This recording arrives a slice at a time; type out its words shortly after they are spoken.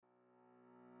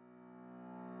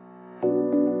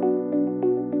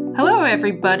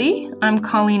everybody. I'm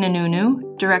Colleen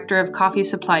Anunu, Director of Coffee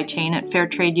Supply Chain at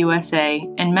Fairtrade USA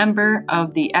and member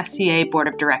of the SCA Board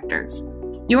of Directors.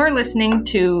 You're listening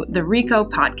to the RICO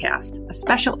Podcast, a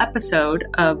special episode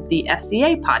of the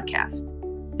SCA Podcast.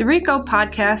 The RICO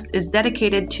Podcast is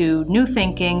dedicated to new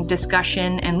thinking,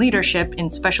 discussion, and leadership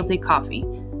in specialty coffee,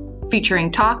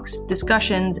 featuring talks,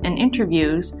 discussions, and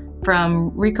interviews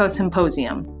from RICO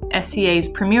Symposium, SCA's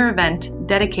premier event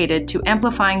dedicated to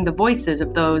amplifying the voices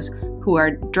of those who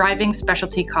are driving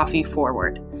specialty coffee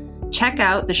forward. Check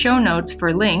out the show notes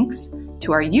for links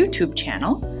to our YouTube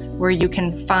channel, where you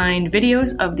can find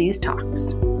videos of these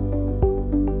talks.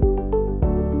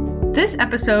 This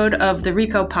episode of the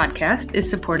RICO Podcast is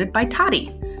supported by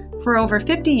Toddy. For over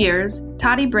 50 years,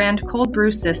 Toddy brand cold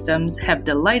brew systems have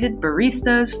delighted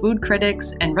baristas, food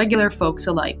critics, and regular folks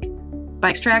alike. By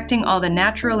extracting all the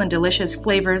natural and delicious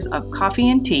flavors of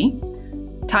coffee and tea,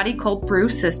 Toddy cold brew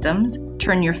systems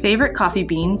turn your favorite coffee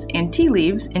beans and tea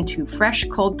leaves into fresh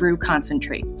cold brew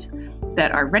concentrates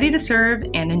that are ready to serve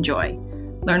and enjoy.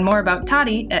 Learn more about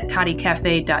Toddy at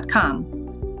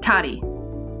toddycafe.com. Toddy,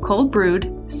 cold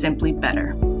brewed, simply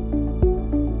better.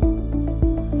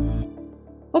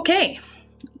 Okay,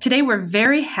 today we're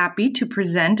very happy to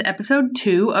present episode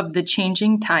 2 of the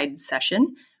Changing Tides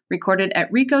session, recorded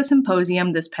at RICO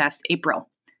Symposium this past April.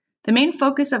 The main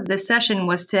focus of this session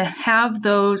was to have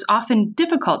those often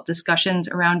difficult discussions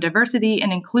around diversity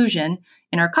and inclusion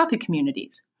in our coffee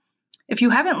communities. If you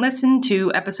haven't listened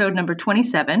to episode number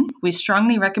 27, we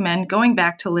strongly recommend going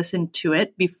back to listen to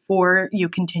it before you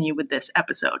continue with this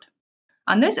episode.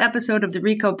 On this episode of the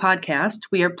RICO Podcast,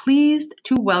 we are pleased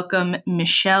to welcome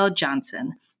Michelle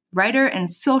Johnson, writer and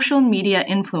social media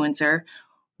influencer,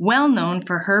 well known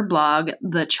for her blog,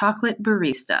 The Chocolate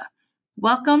Barista.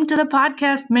 Welcome to the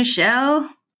podcast, Michelle.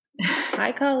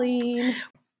 Hi, Colleen.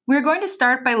 We're going to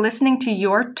start by listening to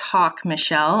your talk,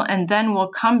 Michelle, and then we'll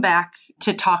come back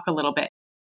to talk a little bit.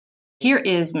 Here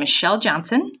is Michelle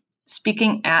Johnson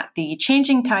speaking at the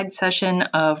Changing Tide session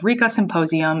of RICO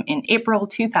Symposium in April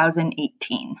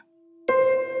 2018.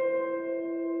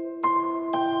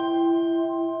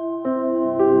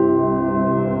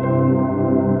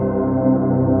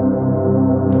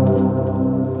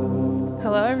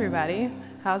 Hello, everybody.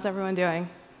 How's everyone doing?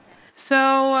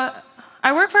 So,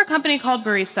 I work for a company called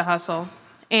Barista Hustle,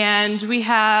 and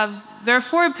there are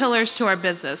 4 pillars to our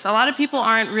business. A lot of people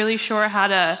aren't really sure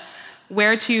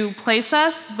where to place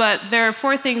us, but there are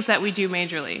 4 things that we do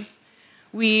majorly.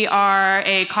 We are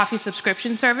a coffee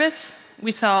subscription service.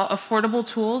 We sell affordable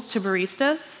tools to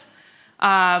baristas.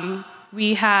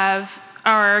 We have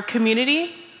our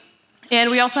community, and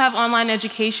we also have online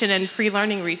education and free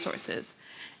learning resources.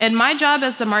 And my job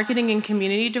as the marketing and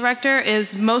community director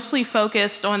is mostly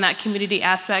focused on that community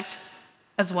aspect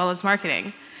as well as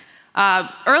marketing.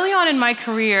 Early on in my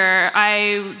career,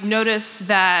 I noticed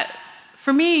that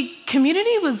for me,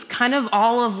 community was kind of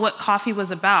all of what coffee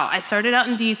was about. I started out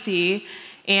in DC,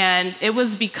 and it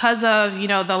was because of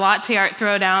the latte art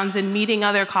throwdowns and meeting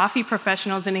other coffee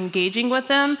professionals and engaging with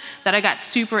them that I got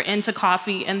super into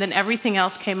coffee, and then everything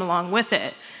else came along with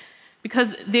it.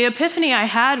 Because the epiphany I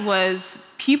had was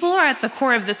people are at the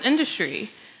core of this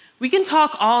industry. We can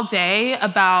talk all day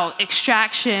about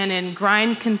extraction and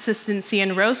grind consistency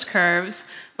and roast curves,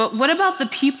 but what about the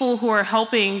people who are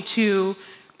helping to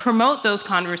promote those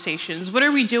conversations? What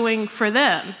are we doing for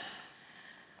them?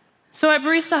 So at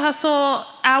Barista Hustle,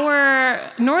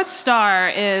 our North Star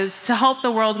is to help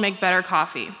the world make better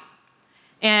coffee.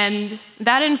 And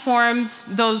that informs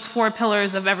those 4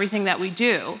 pillars of everything that we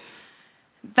do.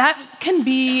 That can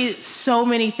be so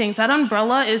many things. That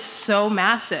umbrella is so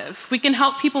massive. We can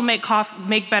help people make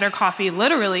better coffee,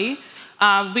 literally.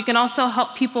 We can also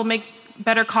help people make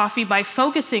better coffee by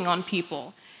focusing on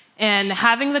people and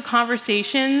having the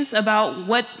conversations about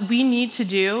what we need to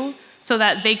do so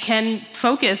that they can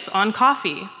focus on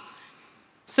coffee.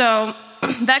 So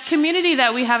that community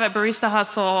that we have at Barista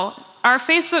Hustle, our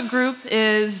Facebook group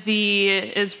is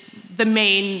the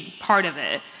main part of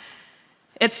it.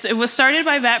 It was started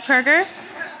by Matt Perger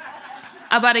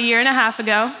about 1.5 years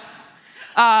ago,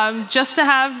 just to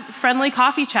have friendly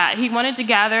coffee chat. He wanted to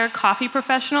gather coffee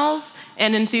professionals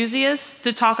and enthusiasts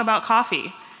to talk about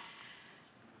coffee.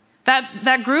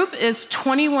 That group is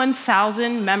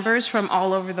 21,000 members from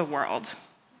all over the world.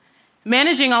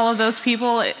 Managing all of those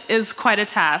people is quite a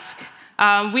task.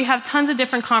 We have tons of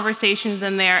different conversations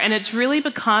in there, and it's really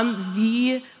become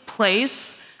the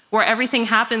place where everything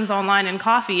happens online in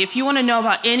coffee. If you want to know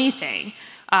about anything,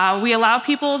 we allow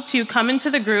people to come into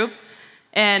the group,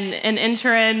 and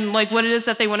enter in like what it is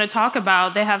that they want to talk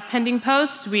about. They have pending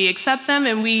posts, we accept them,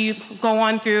 and we go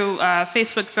on through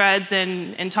Facebook threads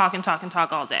and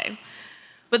talk all day.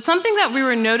 But something that we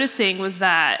were noticing was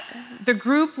that the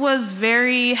group was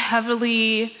very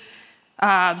heavily,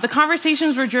 the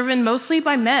conversations were driven mostly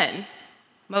by men,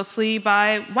 mostly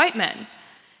by white men.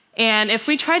 And if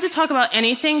we tried to talk about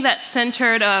anything that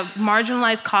centered a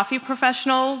marginalized coffee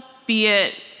professional, be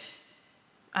it,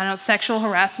 sexual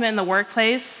harassment in the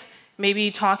workplace,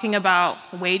 maybe talking about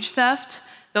wage theft,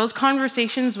 those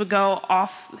conversations would go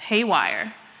off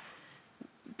haywire.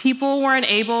 People weren't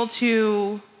able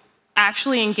to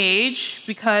actually engage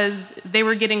because they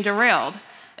were getting derailed,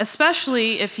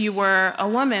 especially if you were a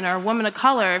woman or a woman of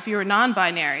color, if you were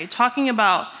non-binary. Talking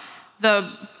about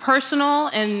the personal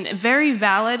and very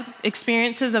valid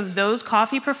experiences of those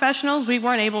coffee professionals, we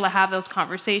weren't able to have those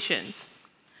conversations.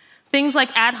 Things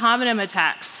like ad hominem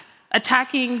attacks,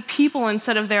 attacking people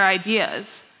instead of their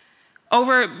ideas,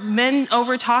 men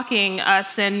over-talking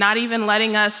us and not even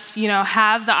letting us,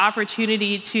 have the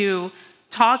opportunity to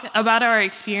talk about our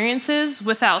experiences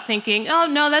without thinking, oh,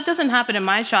 no, that doesn't happen in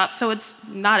my shop, so it's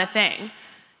not a thing,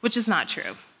 which is not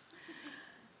true.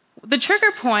 The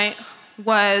trigger point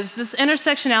was this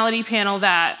intersectionality panel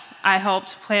that I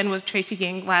helped plan with Tracy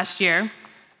Gang last year.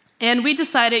 And we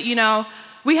decided,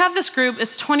 we have this group,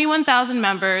 it's 21,000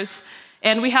 members,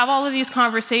 and we have all of these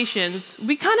conversations.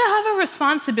 We kind of have a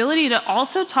responsibility to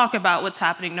also talk about what's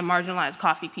happening to marginalized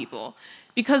coffee people,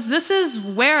 because this is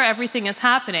where everything is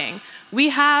happening. We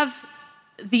have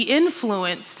the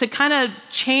influence to kind of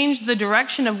change the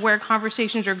direction of where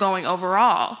conversations are going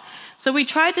overall. So we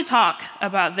tried to talk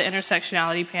about the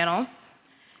intersectionality panel,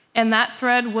 and that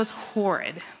thread was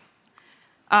horrid.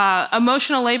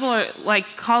 Emotional labor, like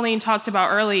Colleen talked about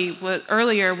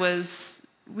earlier, was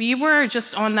we were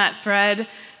just on that thread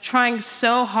trying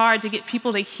so hard to get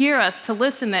people to hear us, to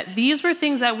listen, that these were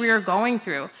things that we were going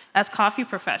through as coffee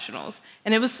professionals.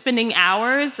 And it was spending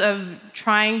hours of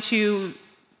trying to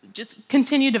just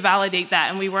continue to validate that,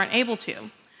 and we weren't able to.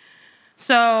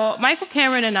 So Michael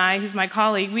Cameron and I, who's my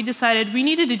colleague, we decided we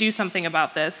needed to do something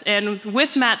about this. And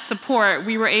with Matt's support,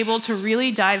 we were able to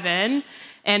really dive in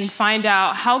and find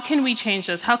out, how can we change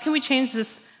this? How can we change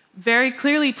this very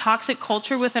clearly toxic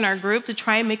culture within our group to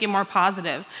try and make it more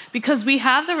positive? Because we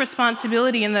have the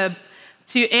responsibility and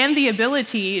the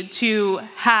ability to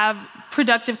have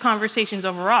productive conversations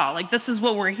overall. Like, this is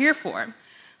what we're here for.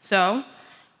 So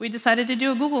we decided to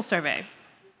do a Google survey.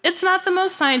 It's not the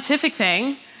most scientific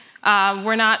thing.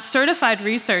 We're not certified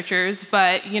researchers,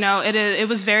 but it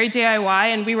was very DIY,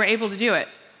 and we were able to do it.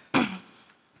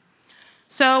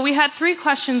 So we had 3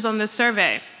 questions on this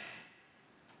survey.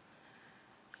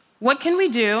 What can we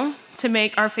do to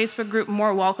make our Facebook group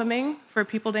more welcoming for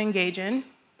people to engage in?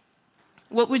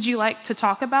 What would you like to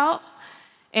talk about?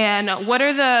 And what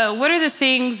are the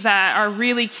things that are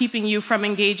really keeping you from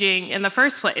engaging in the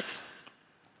first place?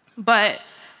 But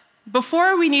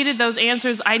before we needed those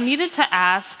answers, I needed to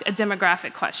ask a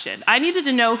demographic question. I needed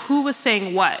to know who was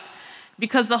saying what,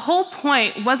 because the whole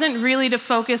point wasn't really to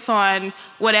focus on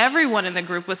what everyone in the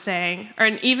group was saying, or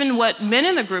even what men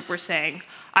in the group were saying.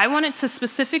 I wanted to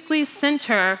specifically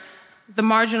center the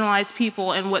marginalized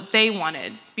people and what they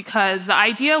wanted, because the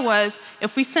idea was,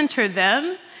 if we center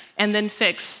them and then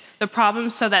fix the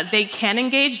problems so that they can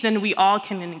engage, then we all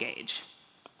can engage.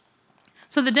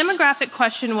 So the demographic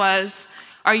question was,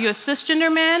 are you a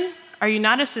cisgender man? Are you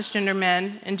not a cisgender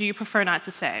man? And do you prefer not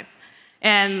to say?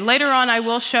 And later on, I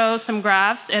will show some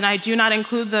graphs, and I do not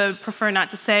include the prefer not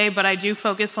to say, but I do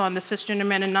focus on the cisgender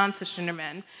men and non-cisgender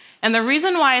men. And the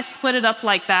reason why I split it up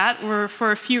like that were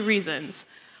for a few reasons.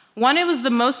 One, it was the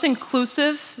most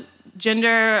inclusive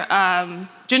gender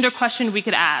question we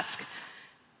could ask.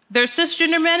 There's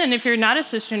cisgender men, and if you're not a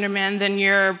cisgender man, then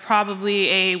you're probably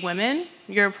a woman,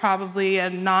 you're probably a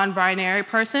non-binary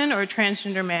person or a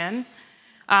transgender man.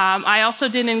 I also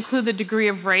didn't include the degree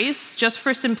of race, just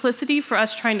for simplicity for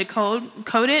us trying to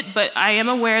code it, but I am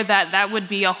aware that that would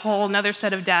be a whole nother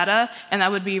set of data, and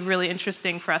that would be really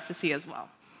interesting for us to see as well.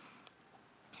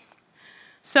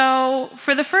 So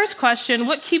for the first question,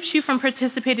 what keeps you from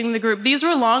participating in the group? These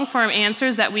were long-form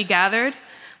answers that we gathered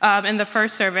in the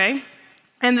first survey.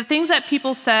 And the things that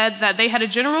people said, that they had a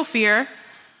general fear,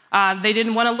 they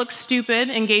didn't want to look stupid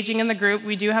engaging in the group.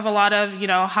 We do have a lot of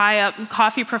high-up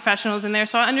coffee professionals in there,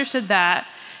 so I understood that.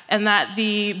 And that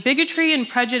the bigotry and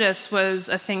prejudice was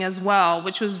a thing as well,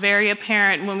 which was very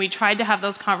apparent when we tried to have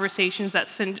those conversations that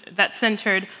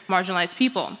centered marginalized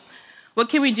people. What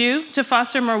can we do to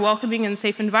foster a more welcoming and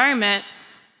safe environment?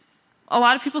 A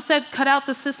lot of people said, cut out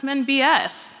the cis men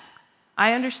BS.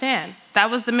 I understand.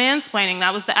 That was the mansplaining.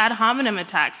 That was the ad hominem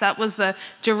attacks. That was the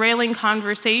derailing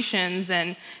conversations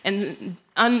and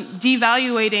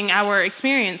devaluating our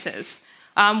experiences,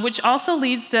 which also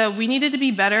leads to we needed to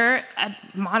be better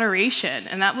at moderation,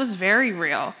 and that was very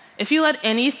real. If you let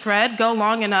any thread go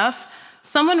long enough,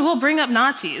 someone will bring up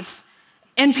Nazis,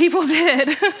 and people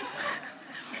did.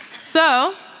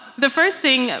 So the first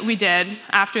thing we did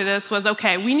after this was,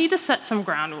 okay, we need to set some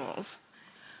ground rules.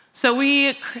 So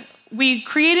we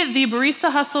created the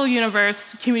Barista Hustle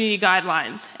Universe community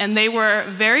guidelines, and they were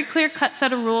a very clear-cut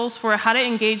set of rules for how to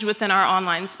engage within our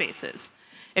online spaces.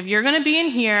 If you're going to be in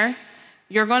here,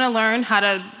 you're going to learn how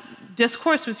to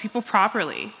discourse with people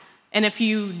properly. And if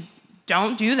you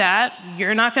don't do that,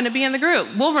 you're not going to be in the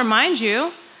group. We'll remind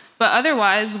you, but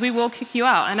otherwise, we will kick you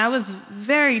out. And I was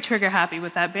very trigger-happy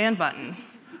with that ban button.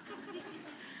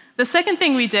 The second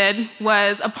thing we did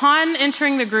was, upon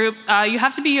entering the group, you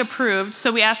have to be approved,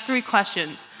 so we asked 3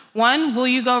 questions. 1, will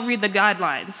you go read the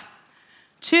guidelines?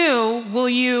 2, will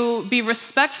you be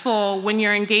respectful when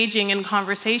you're engaging in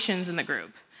conversations in the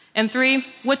group? And 3,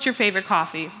 what's your favorite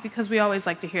coffee? Because we always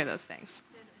like to hear those things.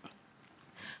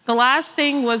 The last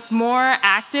thing was more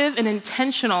active and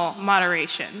intentional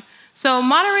moderation. So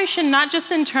moderation, not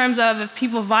just in terms of if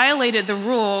people violated the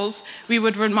rules, we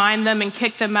would remind them and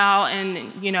kick them out,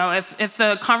 and if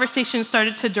the conversation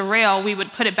started to derail, we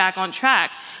would put it back on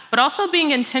track, but also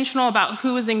being intentional about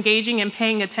who is engaging and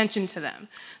paying attention to them.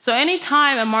 So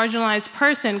anytime a marginalized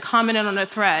person commented on a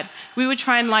thread, we would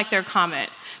try and like their comment.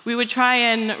 We would try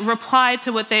and reply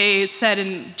to what they said,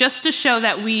 and just to show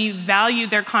that we valued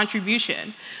their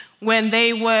contribution. When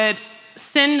they would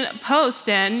send posts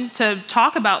in to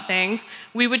talk about things,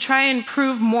 we would try and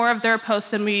prove more of their posts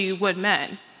than we would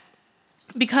men.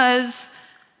 Because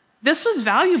this was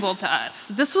valuable to us.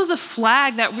 This was a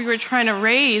flag that we were trying to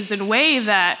raise and wave,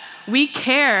 that we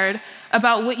cared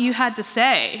about what you had to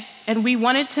say, and we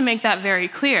wanted to make that very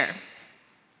clear.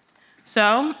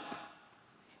 So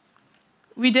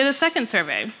we did a second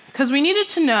survey, because we needed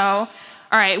to know,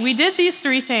 all right, we did these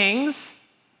 3 things,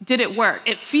 did it work?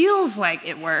 It feels like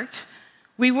it worked.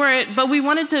 But we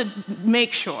wanted to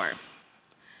make sure.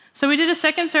 So we did a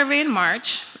second survey in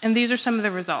March, and these are some of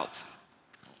the results.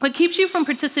 What keeps you from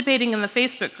participating in the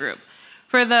Facebook group?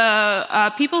 For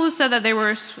the people who said that they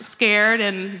were scared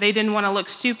and they didn't want to look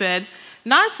stupid,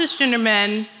 non-cisgender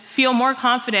men feel more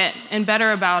confident and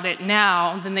better about it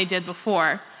now than they did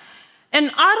before. And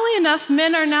oddly enough,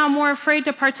 men are now more afraid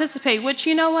to participate, which,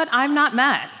 you know what, I'm not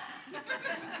mad.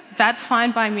 That's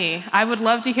fine by me. I would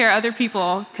love to hear other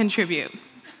people contribute.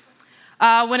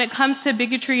 When it comes to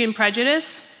bigotry and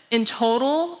prejudice, in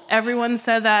total, everyone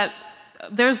said that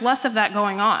there's less of that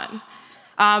going on.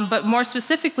 But more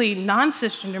specifically,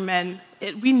 non-cisgender men,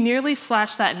 we nearly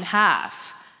slashed that in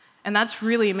half. And that's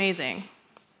really amazing.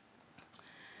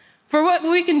 For what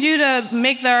we can do to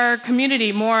make our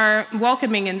community more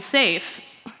welcoming and safe,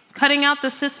 cutting out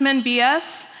the cis men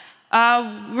BS,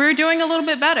 we're doing a little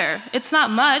bit better. It's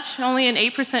not much, only an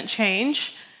 8%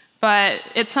 change, but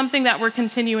it's something that we're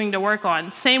continuing to work on.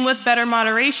 Same with better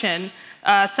moderation,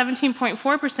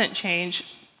 17.4% change,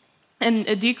 and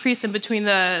a decrease in between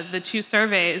the 2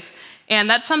 surveys. And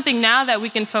that's something now that we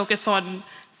can focus on,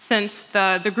 since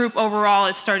the group overall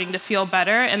is starting to feel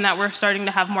better and that we're starting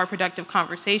to have more productive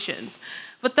conversations.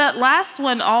 But that last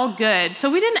one, all good. So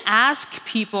we didn't ask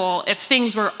people if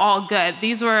things were all good.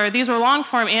 These were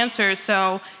long-form answers.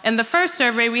 So in the first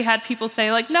survey, we had people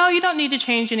say, like, no, you don't need to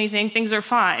change anything. Things are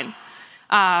fine.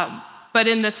 But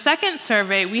in the second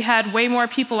survey, we had way more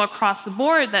people across the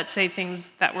board that say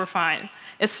things that were fine,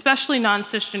 especially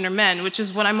non-cisgender men, which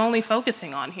is what I'm only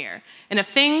focusing on here. And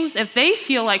if they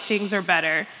feel like things are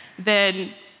better,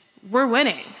 then we're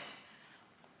winning.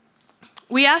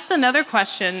 We asked another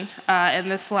question in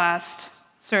this last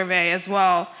survey as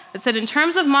well. It said, in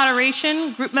terms of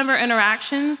moderation, group member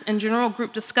interactions, and general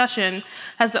group discussion,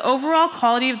 has the overall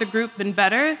quality of the group been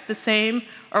better, the same,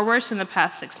 or worse in the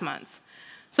past 6 months?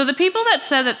 So the people that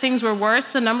said that things were worse,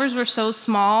 the numbers were so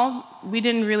small, we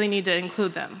didn't really need to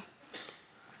include them.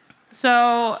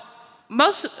 So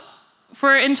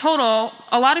in total,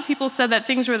 a lot of people said that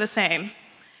things were the same.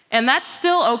 And that's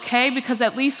still okay, because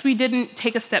at least we didn't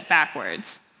take a step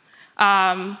backwards.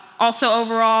 Also,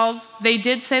 overall, they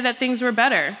did say that things were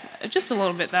better, just a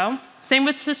little bit though. Same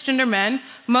with cisgender men.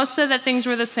 Most said that things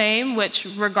were the same, which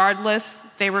regardless,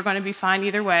 they were going to be fine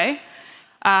either way.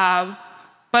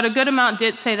 But a good amount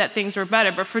did say that things were better.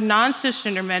 But for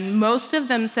non-cisgender men, most of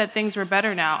them said things were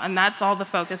better now, and that's all the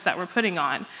focus that we're putting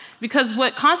on. Because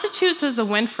what constitutes as a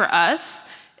win for us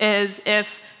is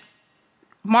if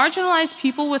marginalized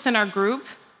people within our group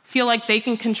feel like they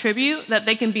can contribute, that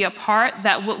they can be a part,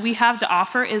 that what we have to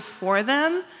offer is for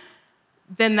them,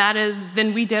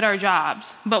 then we did our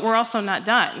jobs. But we're also not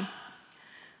done.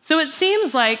 So it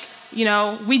seems like,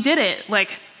 we did it.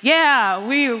 Like, yeah,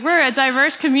 we're a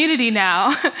diverse community now.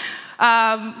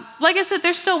 Like I said,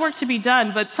 there's still work to be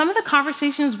done, but some of the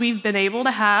conversations we've been able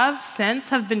to have since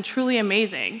have been truly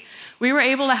amazing. We were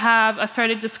able to have a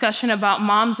threaded discussion about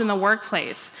moms in the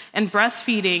workplace and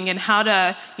breastfeeding and how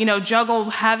to,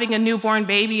 juggle having a newborn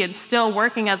baby and still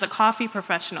working as a coffee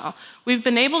professional. We've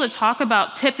been able to talk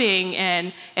about tipping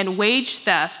and wage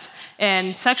theft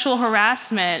and sexual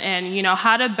harassment and,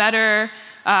 how to better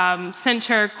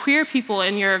center queer people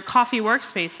in your coffee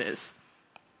workspaces.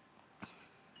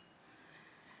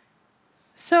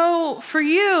 So for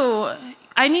you,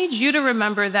 I need you to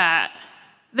remember that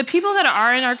the people that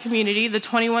are in our community, the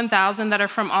 21,000 that are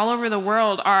from all over the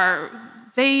world,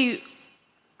 they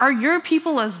are your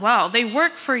people as well. They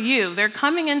work for you. They're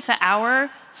coming into our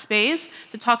space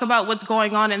to talk about what's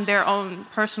going on in their own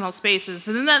personal spaces.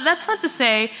 And that's not to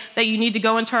say that you need to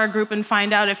go into our group and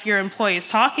find out if your employee is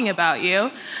talking about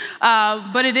you,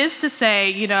 but it is to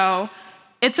say,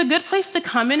 it's a good place to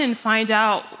come in and find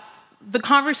out the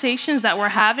conversations that we're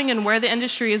having and where the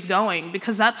industry is going,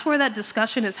 because that's where that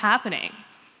discussion is happening.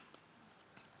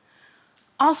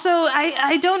 Also,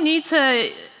 I don't need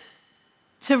to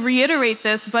reiterate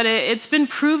this, but it's been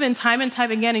proven time and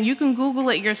time again, and you can Google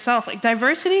it yourself. Like,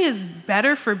 diversity is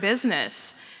better for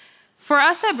business. For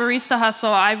us at Barista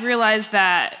Hustle, I've realized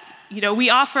that we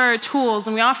offer tools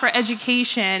and we offer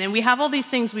education and we have all these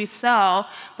things we sell,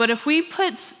 but if we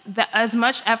put as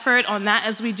much effort on that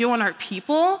as we do on our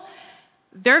people,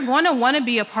 they're going to want to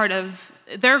be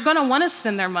they're going to want to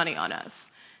spend their money on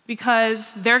us,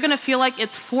 because they're going to feel like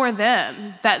it's for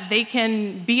them, that they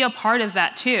can be a part of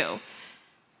that too.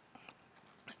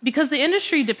 Because the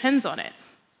industry depends on it.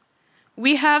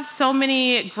 We have so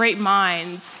many great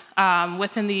minds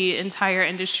within the entire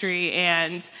industry,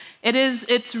 and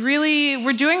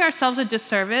we're doing ourselves a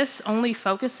disservice only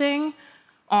focusing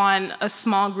on a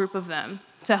small group of them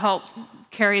to help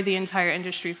carry the entire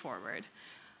industry forward.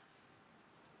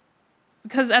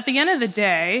 Because at the end of the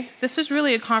day, this is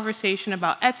really a conversation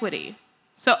about equity.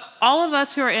 So all of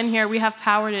us who are in here, we have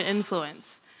power to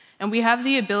influence, and we have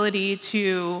the ability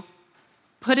to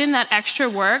put in that extra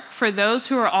work for those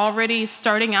who are already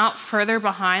starting out further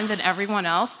behind than everyone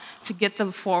else to get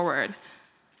them forward.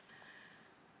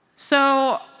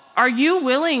 So are you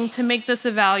willing to make this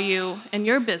a value in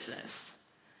your business?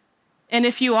 And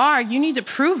if you are, you need to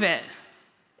prove it.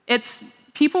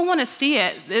 People want to see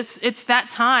it. It's that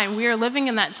time. We are living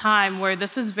in that time where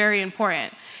this is very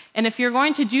important. And if you're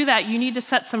going to do that, you need to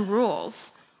set some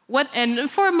rules. And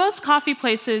for most coffee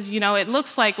places, it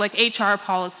looks like HR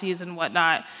policies and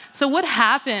whatnot. So what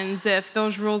happens if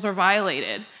those rules are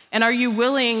violated? And are you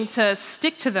willing to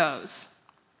stick to those?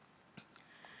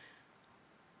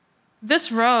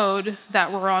 This road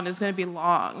that we're on is going to be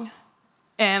long.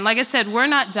 And like I said, we're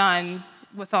not done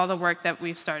with all the work that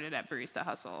we've started at Barista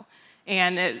Hustle.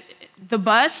 And the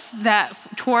bus that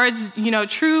towards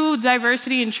true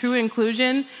diversity and true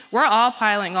inclusion, we're all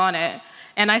piling on it.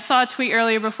 And I saw a tweet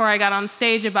earlier before I got on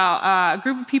stage about a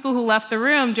group of people who left the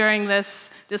room during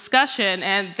this discussion,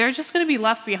 and they're just going to be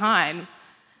left behind.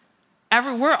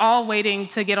 We're all waiting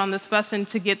to get on this bus and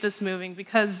to get this moving,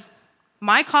 because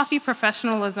my coffee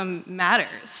professionalism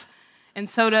matters. And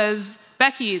so does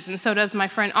Becky's, and so does my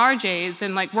friend RJ's,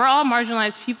 and we're all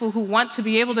marginalized people who want to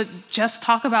be able to just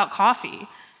talk about coffee,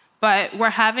 but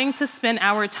we're having to spend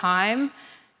our time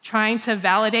trying to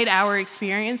validate our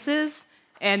experiences,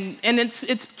 and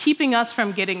it's keeping us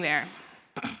from getting there.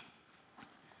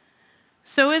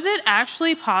 So is it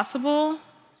actually possible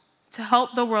to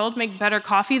help the world make better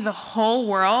coffee, the whole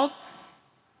world?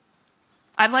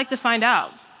 I'd like to find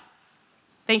out.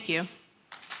 Thank you.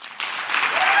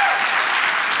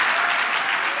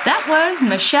 That was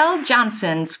Michelle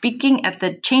Johnson speaking at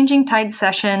the Changing Tide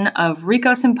session of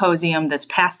RICO Symposium this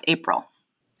past April.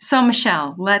 So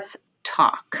Michelle, let's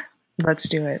talk. Let's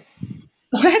do it.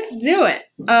 Let's do it.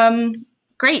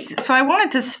 Great. So I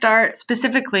wanted to start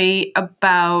specifically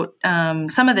about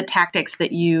some of the tactics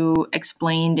that you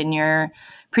explained in your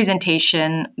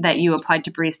presentation that you applied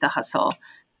to Barista Hustle.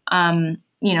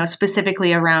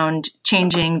 Specifically around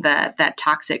changing that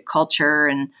toxic culture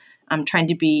and trying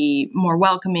to be more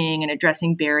welcoming and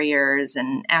addressing barriers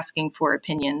and asking for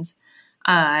opinions.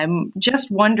 I'm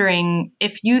just wondering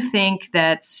if you think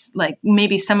that's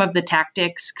maybe some of the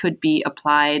tactics could be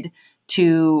applied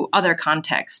to other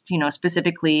contexts,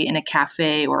 specifically in a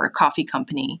cafe or a coffee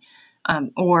company,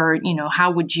 or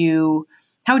how would you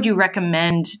how would you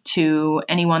recommend to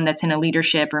anyone that's in a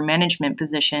leadership or management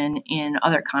position in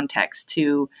other contexts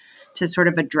to sort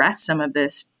of address some of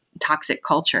this toxic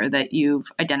culture that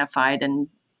you've identified and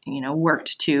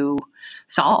worked to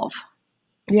solve?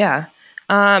 Yeah.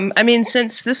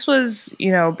 Since this was,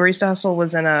 Barista Hustle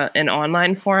was in an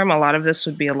online form, a lot of this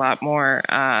would be a lot more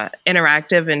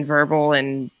interactive and verbal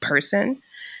in person.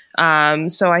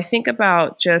 So I think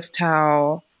about just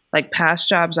how, like, past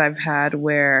jobs I've had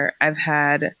where I've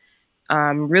had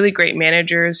really great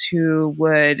managers who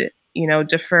would,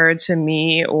 defer to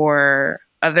me or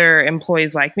other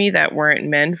employees like me that weren't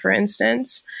men, for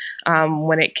instance,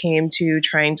 when it came to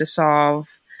trying to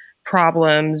solve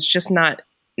problems, just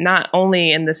not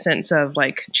only in the sense of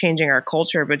like changing our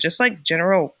culture, but just like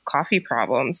general coffee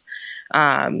problems.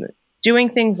 Doing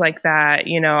things like that,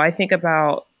 I think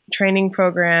about training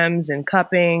programs and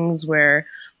cuppings where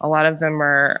a lot of them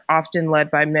are often led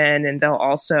by men, and they'll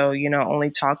also, only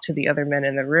talk to the other men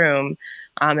in the room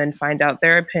and find out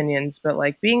their opinions, but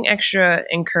like being extra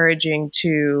encouraging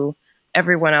to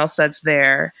everyone else that's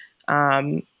there,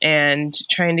 and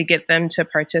trying to get them to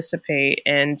participate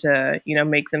and to,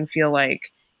 make them feel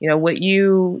like, what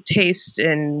you taste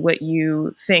and what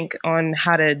you think on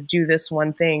how to do this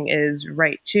one thing is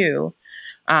right too.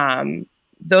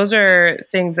 Those are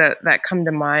things that come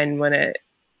to mind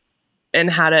and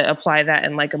how to apply that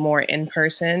in like a more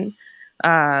in-person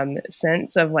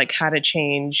sense of like how to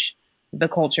change the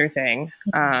culture thing.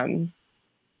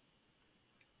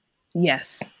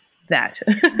 Yes, that.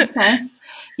 Okay.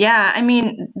 Yeah. I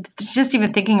mean, just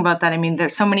even thinking about that, I mean,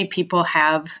 there's so many people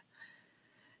have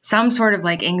some sort of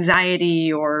like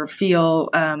anxiety or feel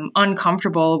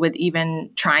uncomfortable with even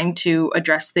trying to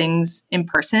address things in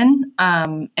person.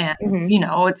 And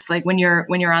it's like when you're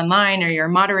online or you're a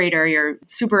moderator, you're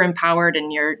super empowered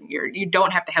and you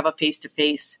don't have to have a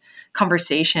face-to-face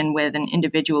conversation with an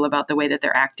individual about the way that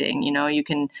they're acting. You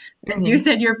can, as you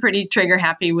said, you're pretty trigger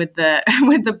happy with the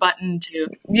with the button to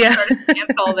sort of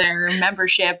cancel their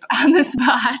membership on the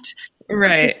spot.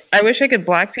 Right. I wish I could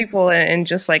block people in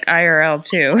just like IRL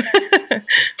too.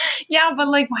 Yeah, but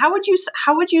like, how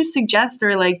would you suggest,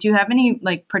 or like, do you have any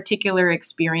like particular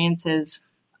experiences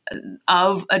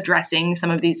of addressing some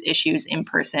of these issues in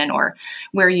person, or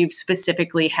where you've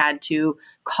specifically had to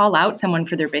call out someone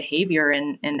for their behavior,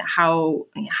 and how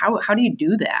do you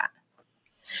do that?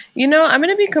 I'm going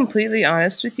to be completely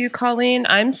honest with you, Colleen.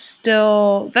 That's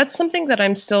something that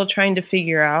I'm still trying to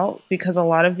figure out because a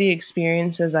lot of the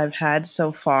experiences I've had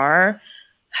so far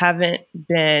haven't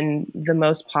been the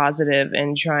most positive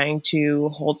in trying to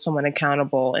hold someone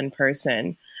accountable in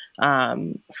person,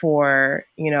 for,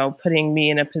 putting me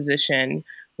in a position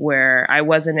where I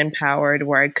wasn't empowered,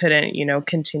 where I couldn't,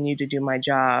 continue to do my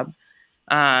job.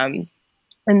 And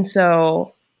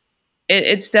so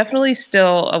it's definitely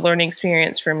still a learning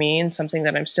experience for me and something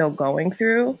that I'm still going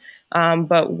through.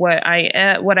 But what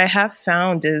I have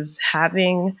found is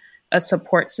having a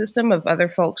support system of other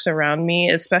folks around me,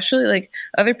 especially like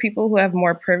other people who have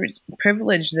more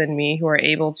privilege than me, who are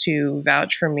able to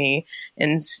vouch for me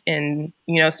and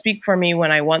speak for me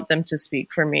when I want them to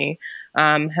speak for me,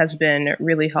 has been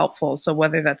really helpful. So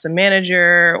whether that's a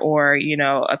manager or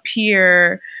a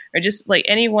peer, or just like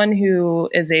anyone who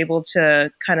is able to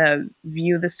kind of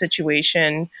view the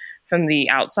situation from the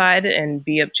outside and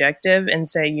be objective and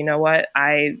say, you know what,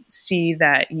 I see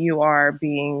that you are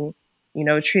being,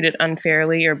 treated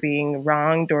unfairly or being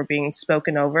wronged or being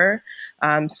spoken over.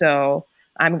 So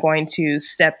I'm going to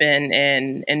step in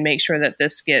and make sure that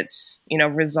this gets,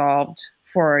 resolved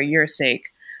for your sake.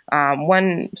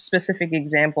 One specific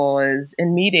example is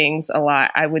in meetings, a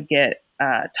lot I would get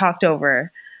talked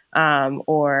over,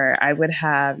 or I would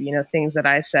have, things that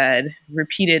I said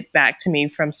repeated back to me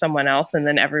from someone else. And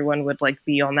then everyone would like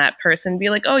be on that person, be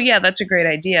like, oh yeah, that's a great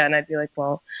idea. And I'd be like,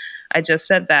 well, I just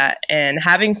said that. And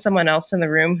having someone else in the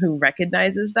room who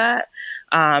recognizes that,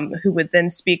 who would then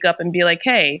speak up and be like,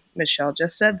 hey, Michelle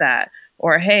just said that.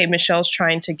 Or, hey, Michelle's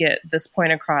trying to get this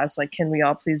point across. Like, can we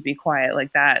all please be quiet?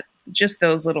 Like that. Just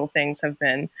those little things have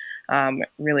been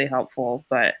really helpful.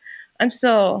 But I'm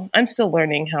still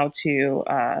learning how to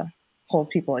hold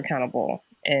people accountable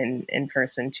in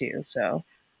person too. So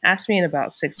ask me in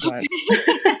about 6 months.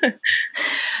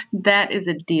 That is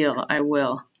a deal. I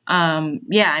will.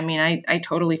 Yeah, I mean, I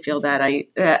totally feel that. I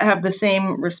have the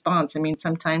same response. I mean,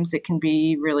 sometimes it can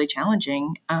be really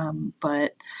challenging,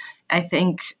 but I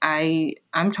think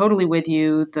I'm totally with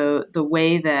you. The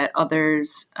way that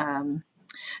others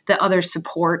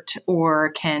support or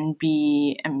can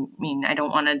be, I mean, I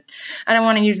don't want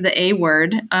to use the A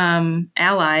word,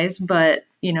 allies, but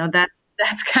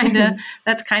that's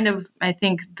kind of I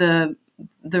think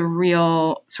the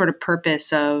real sort of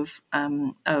purpose of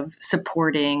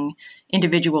supporting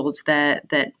individuals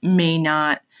that may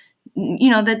not,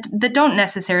 that don't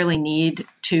necessarily need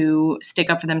to stick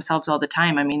up for themselves all the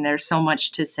time. I mean, there's so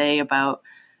much to say about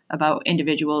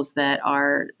individuals that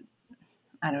are,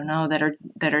 I don't know,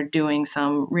 that are doing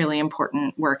some really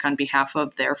important work on behalf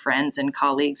of their friends and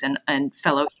colleagues and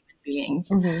fellow human beings.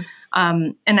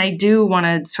 Mm-hmm. And I do want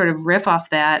to sort of riff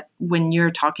off that when you're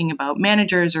talking about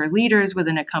managers or leaders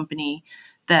within a company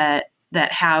that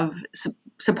have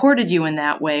supported you in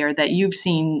that way, or that you've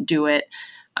seen do it.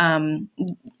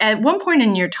 At one point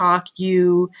in your talk,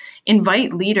 you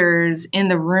invite leaders in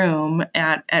the room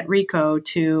at Ricoh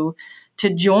to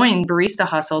join Barista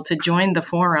Hustle, to join the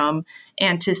forum,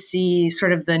 and to see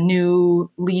sort of the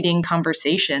new leading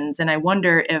conversations. And I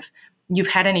wonder if you've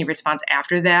had any response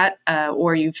after that,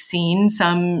 or you've seen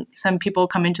some people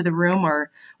come into the room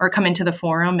or come into the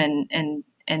forum and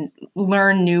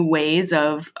learn new ways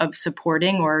of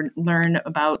supporting, or learn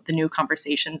about the new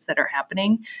conversations that are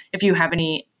happening. If you have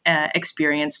any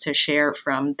experience to share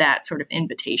from that sort of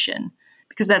invitation,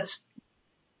 because that's,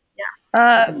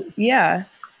 Yeah.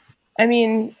 I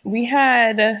mean, we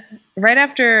had, right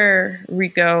after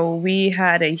Ricoh, we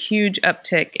had a huge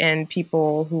uptick in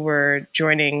people who were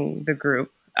joining the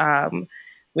group,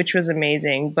 which was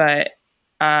amazing. But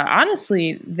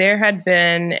honestly, there had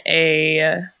been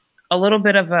a little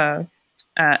bit of a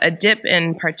dip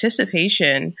in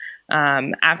participation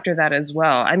after that as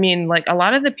well. I mean, like, a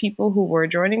lot of the people who were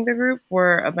joining the group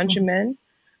were a bunch of men.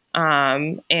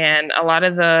 And a lot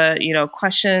of the,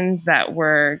 questions that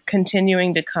were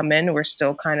continuing to come in were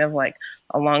still kind of like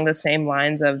along the same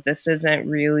lines of, this isn't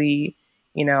really,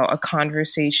 a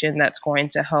conversation that's going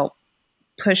to help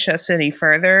push us any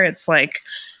further. It's like,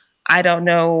 I don't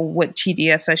know what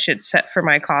TDS I should set for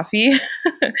my coffee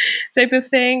type of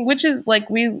thing, which is like,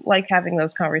 we like having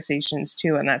those conversations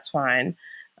too, and that's fine.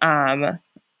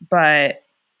 But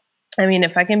I mean,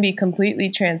 if I can be completely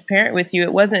transparent with you,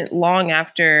 it wasn't long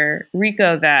after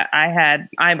Ricoh that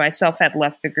I myself had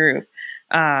left the group.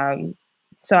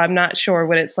 So I'm not sure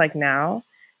what it's like now.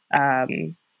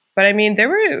 But I mean, there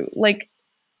were, like,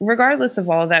 regardless of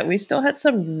all of that, we still had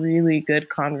some really good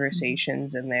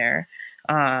conversations in there.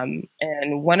 And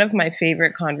one of my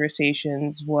favorite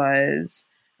conversations was,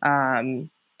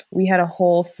 we had a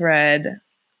whole thread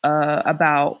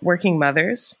about working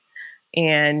mothers.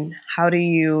 And how do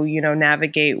you,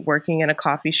 navigate working in a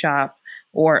coffee shop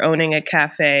or owning a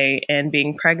cafe and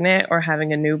being pregnant or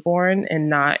having a newborn and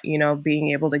not, being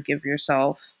able to give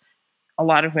yourself a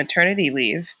lot of maternity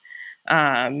leave,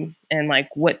 and like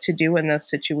what to do in those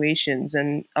situations.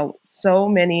 And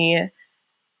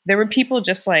there were people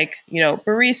just like,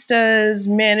 baristas,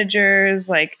 managers,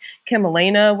 like Kim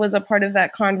Elena was a part of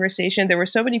that conversation. There were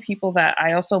so many people that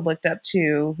I also looked up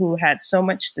to who had so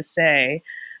much to say.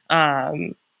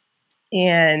 And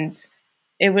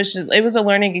it was a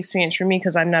learning experience for me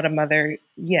because I'm not a mother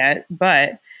yet,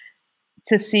 but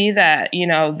to see that,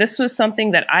 this was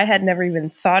something that I had never even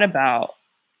thought about,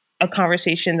 a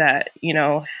conversation that,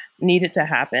 needed to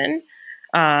happen.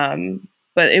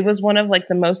 But it was one of like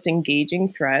the most engaging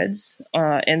threads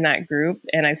in that group.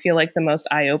 And I feel like the most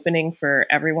eye-opening for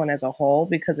everyone as a whole,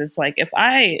 because it's like, if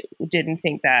I didn't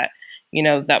think that,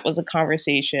 that was a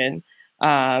conversation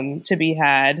to be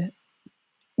had,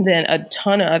 then a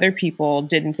ton of other people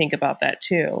didn't think about that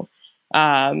too.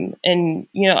 And,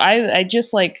 I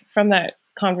just, like, from that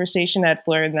conversation, I've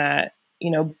learned that,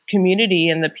 community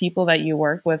and the people that you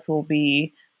work with will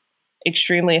be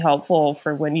extremely helpful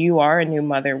for when you are a new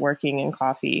mother working in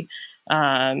coffee.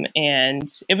 And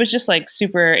it was just like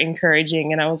super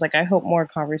encouraging. And I was like, I hope more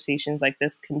conversations like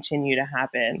this continue to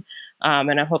happen.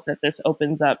 And I hope that this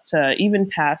opens up to even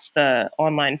past the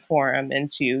online forum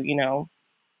into,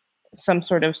 some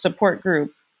sort of support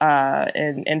group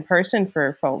in person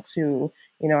for folks who,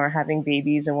 are having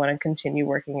babies and want to continue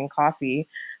working in coffee.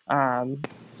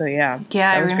 So yeah, I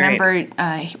that was remember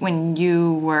when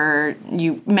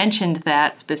you mentioned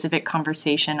that specific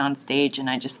conversation on stage, and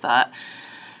I just thought,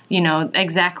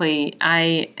 exactly.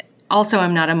 I also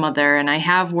am not a mother, and I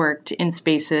have worked in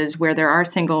spaces where there are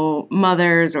single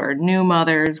mothers or new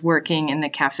mothers working in the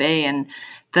cafe, and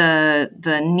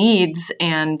the needs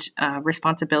and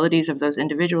responsibilities of those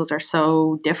individuals are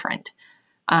so different.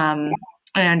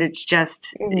 And it's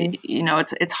just,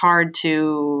 it's hard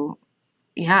to,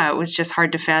 it was just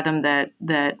hard to fathom that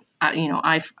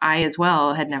I as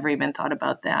well had never even thought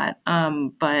about that,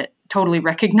 but totally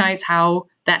recognize how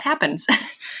that happens,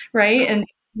 right? And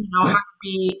how to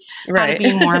be Right.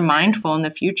 more mindful in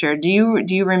the future. Do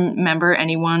you remember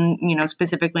anyone,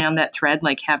 specifically on that thread,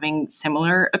 like having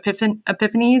similar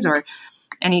epiphanies, or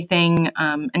anything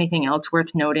else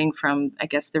worth noting from, I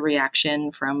guess, the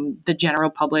reaction from the general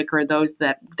public, or those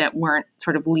that weren't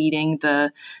sort of leading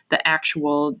the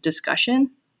actual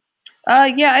discussion?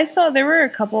 Yeah, I saw there were a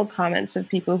couple of comments of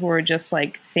people who were just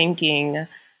like thanking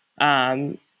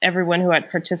everyone who had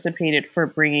participated for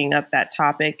bringing up that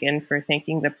topic and for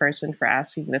thanking the person for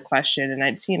asking the question. And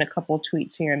I'd seen a couple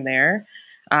tweets here and there,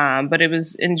 but it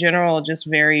was in general just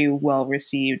very well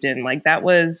received. And like that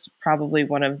was probably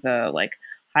one of the like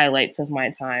highlights of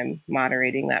my time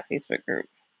moderating that Facebook group.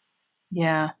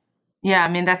 Yeah. Yeah, I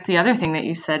mean, that's the other thing that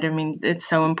you said. I mean, it's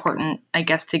so important, I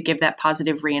guess, to give that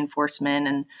positive reinforcement,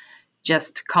 and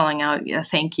just calling out a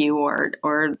thank you,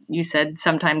 or you said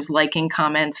sometimes liking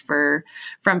comments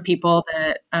from people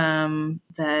that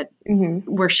Hmm.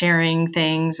 were sharing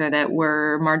things, or that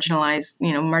were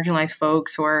marginalized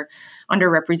folks, or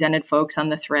underrepresented folks on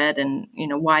the thread, and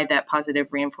why that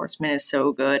positive reinforcement is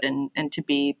so good, and to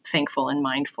be thankful and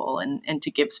mindful, and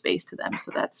to give space to them.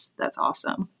 So that's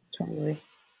awesome. Totally.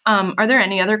 Are there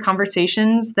any other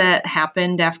conversations that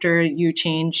happened after you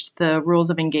changed the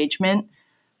rules of engagement,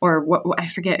 or what, I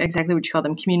forget exactly what you call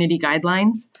them, community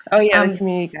guidelines? Oh yeah, the Um,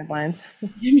 community guidelines.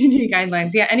 Community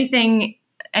guidelines. Yeah.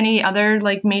 Any other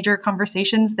like major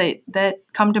conversations that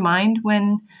come to mind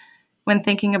when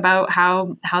thinking about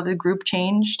how the group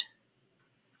changed?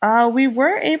 We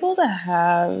were able to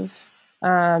have,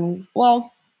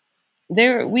 well,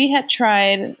 there we had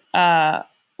tried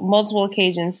multiple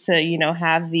occasions to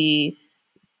have the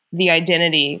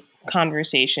identity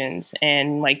conversations,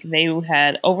 and like they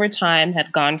had over time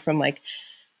had gone from like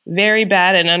very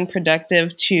bad and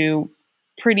unproductive to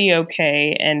pretty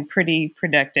okay and pretty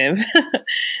productive.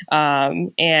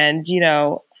 And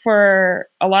for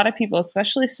a lot of people,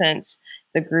 especially since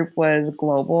the group was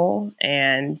global,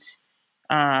 and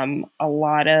a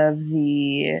lot of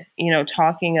the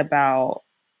talking about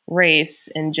race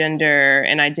and gender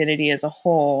and identity as a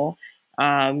whole,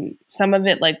 some of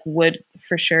it like would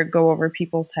for sure go over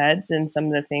people's heads, and some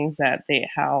of the things that they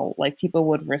how like people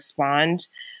would respond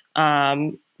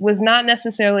was not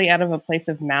necessarily out of a place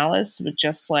of malice, but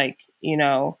just like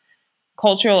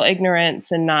cultural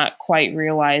ignorance, and not quite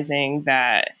realizing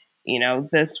that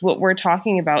this what we're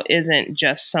talking about isn't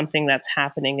just something that's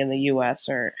happening in the US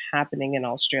or happening in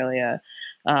Australia.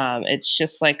 It's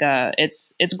just like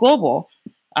it's global.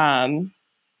 um,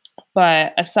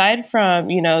 but aside from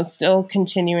still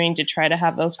continuing to try to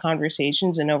have those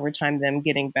conversations, and over time them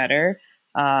getting better,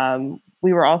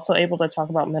 we were also able to talk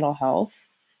about mental health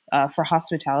for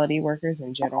hospitality workers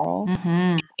in general.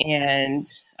 Mm-hmm. And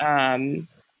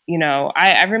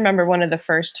I remember one of the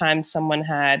first times someone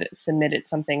had submitted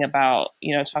something about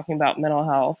talking about mental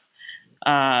health,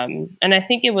 and I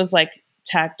think it was like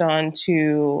tacked on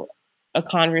to a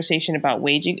conversation about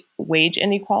wage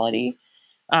inequality.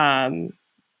 um,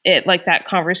 it like that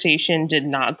conversation did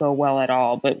not go well at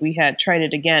all, but we had tried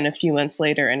it again a few months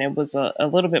later, and it was a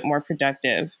little bit more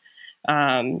productive.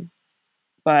 um,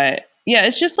 but yeah,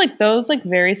 it's just like those like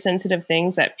very sensitive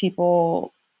things that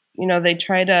people, they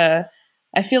try to.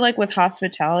 I feel like with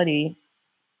hospitality,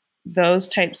 those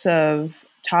types of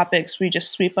topics we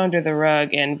just sweep under the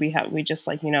rug, and we just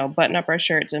like button up our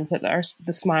shirts and put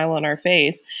the smile on our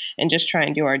face and just try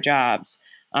and do our jobs.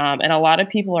 And a lot of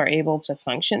people are able to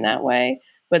function that way,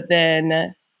 but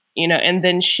then and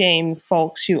then shame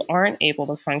folks who aren't able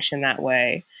to function that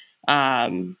way.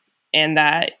 And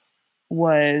that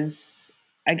was,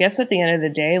 I guess, at the end of the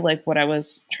day, like what I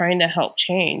was trying to help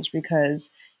change, because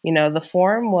the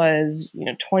forum was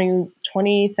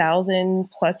 20,000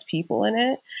 plus people in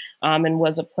it, and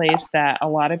was a place that a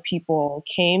lot of people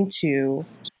came to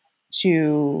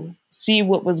see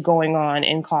what was going on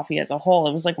in coffee as a whole.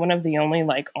 It was like one of the only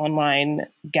like online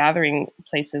gathering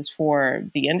places for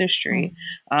the industry,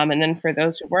 and then for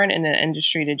those who weren't in the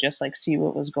industry to just like see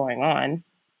what was going on.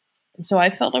 So I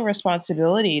felt a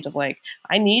responsibility to like,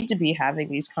 I need to be having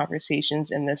these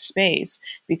conversations in this space,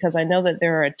 because I know that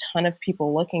there are a ton of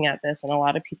people looking at this and a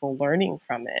lot of people learning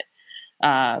from it.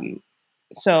 um,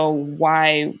 so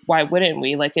why wouldn't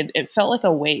we? Like it felt like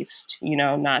a waste,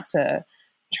 not to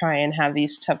try and have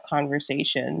these tough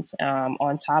conversations,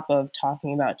 on top of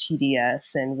talking about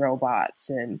TDS and robots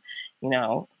and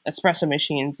espresso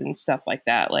machines and stuff like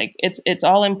that. Like it's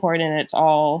all important. It's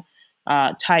all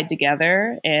tied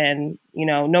together, and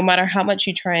no matter how much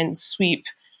you try and sweep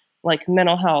like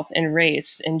mental health and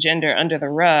race and gender under the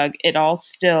rug, it all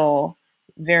still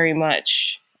very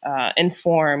much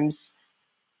informs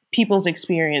people's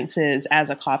experiences as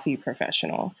a coffee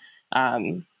professional.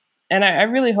 And I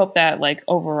really hope that like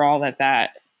overall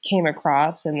that came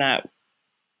across, and that,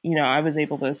 I was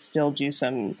able to still do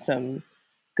some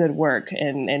good work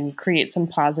and create some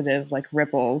positive like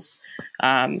ripples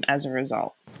as a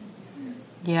result.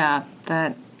 Yeah,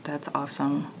 that's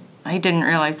awesome. I didn't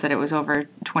realize that it was over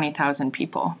 20,000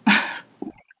 people.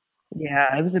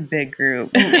 Yeah, it was a big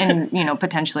group. and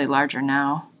potentially larger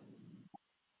now.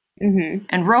 Mm-hmm.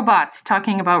 And robots,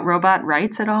 talking about robot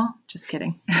rights at all? Just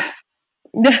kidding.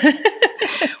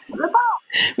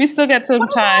 We still got some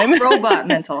time. Robot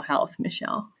mental health,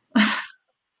 Michelle.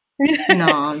 No,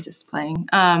 I'm just playing.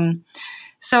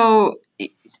 So,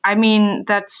 I mean,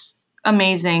 that's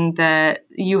amazing that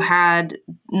you had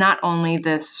not only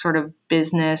this sort of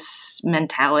business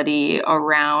mentality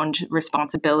around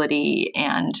responsibility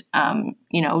and,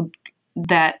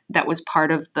 that was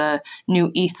part of the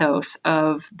new ethos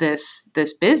of this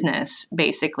business.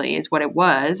 Basically, is what it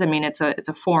was. I mean, it's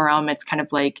a forum. It's kind of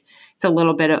like it's a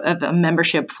little bit of a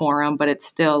membership forum, but it's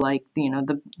still like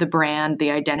the brand,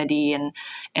 the identity,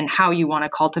 and how you want to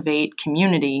cultivate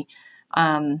community.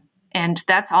 And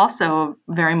that's also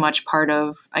very much part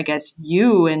of, I guess,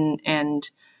 you and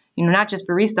not just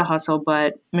Barista Hustle,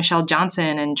 but Michelle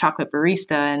Johnson and Chocolate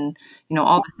Barista, and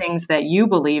all the things that you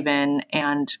believe in.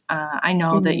 And I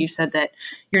know that you said that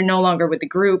you're no longer with the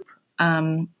group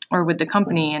or with the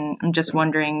company, and I'm just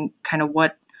wondering, kind of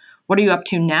what are you up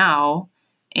to now,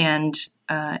 and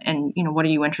what are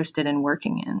you interested in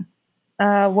working in?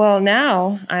 Well,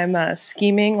 now I'm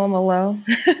scheming on the low.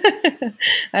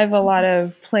 I have a lot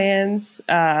of plans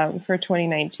for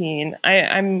 2019.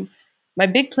 My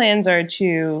big plans are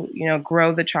to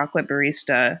grow the Chocolate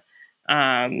Barista,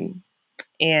 and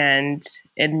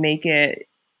make it.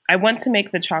 I want to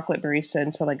make the Chocolate Barista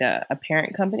into like a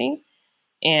parent company,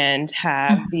 and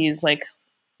have these like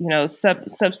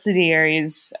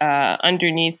subsidiaries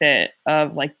underneath it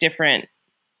of like different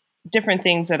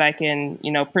things that I can,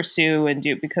 pursue and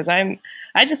do, because I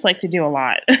just like to do a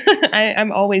lot.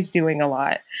 I'm always doing a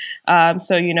lot.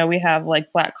 So, we have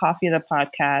like Black Coffee, the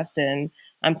podcast, and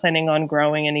I'm planning on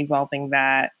growing and evolving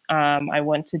that. I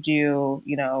want to do,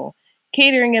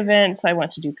 catering events. I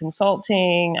want to do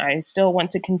consulting. I still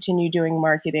want to continue doing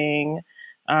marketing.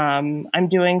 I'm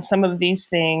doing some of these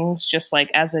things just like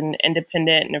as an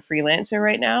independent and a freelancer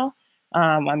right now.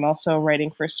 I'm also writing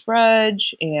for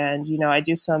Sprudge, and I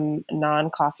do some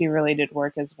non-coffee related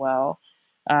work as well.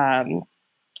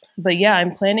 But yeah,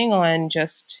 I'm planning on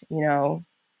just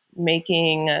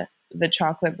making the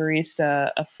Chocolate Barista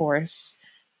a force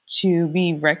to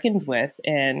be reckoned with.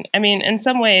 And I mean, in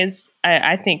some ways,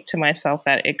 I think to myself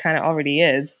that it kind of already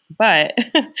is. But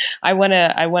I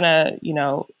wanna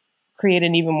create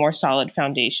an even more solid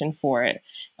foundation for it,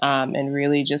 and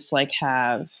really just like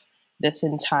have this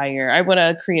entire. I want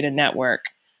to create a network,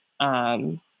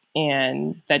 and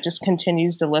that just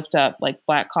continues to lift up like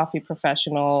Black coffee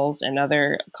professionals and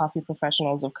other coffee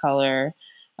professionals of color,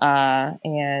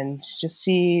 and just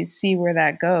see where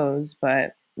that goes.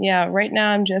 But yeah, right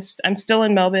now I'm still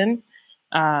in Melbourne,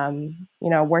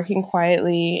 working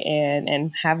quietly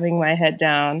and having my head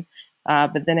down.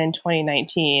 But then in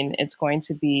 2019, it's going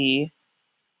to be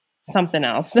something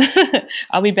else.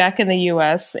 I'll be back in the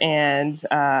US, and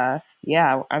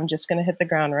yeah, I'm just going to hit the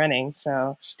ground running.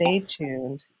 So stay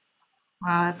tuned.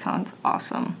 Wow, that sounds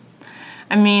awesome.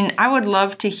 I mean, I would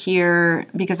love to hear,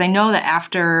 because I know that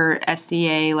after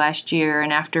SCA last year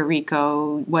and after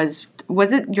Rico, was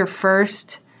it your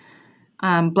first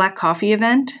Black coffee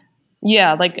event?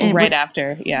 Yeah, like right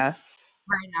after. Yeah.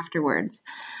 Right afterwards.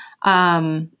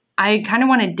 I kind of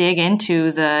want to dig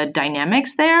into the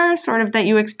dynamics there, sort of that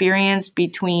you experienced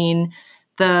between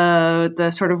the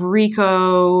sort of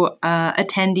Rico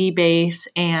attendee base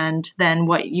and then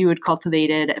what you had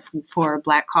cultivated for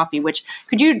Black Coffee. Which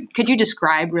could you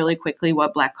describe really quickly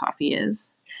what Black Coffee is?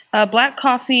 Black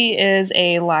Coffee is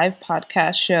a live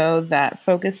podcast show that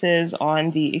focuses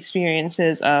on the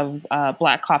experiences of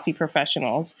Black coffee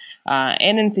professionals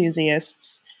and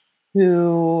enthusiasts,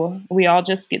 who we all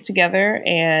just get together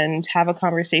and have a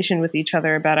conversation with each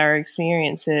other about our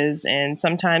experiences. And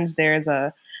sometimes there's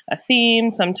a theme,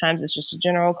 sometimes it's just a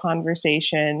general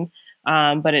conversation,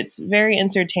 but it's very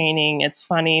entertaining, it's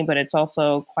funny, but it's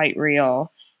also quite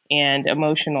real and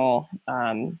emotional.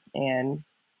 And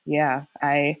yeah,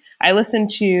 I listen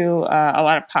to a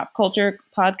lot of pop culture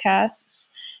podcasts,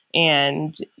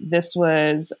 and this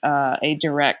was a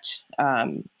direct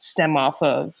stem off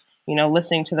of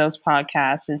listening to those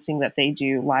podcasts and seeing that they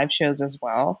do live shows as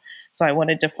well. So I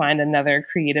wanted to find another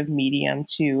creative medium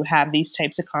to have these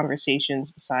types of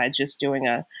conversations besides just doing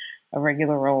a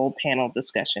regular old panel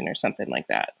discussion or something like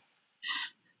that.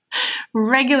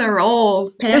 regular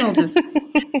old panel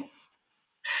discussion.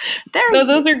 No,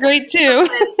 those are great too.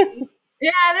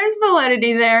 Yeah, there's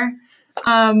validity there.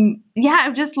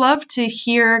 I'd just love to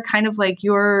hear kind of like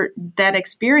that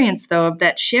experience though, of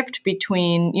that shift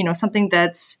between, something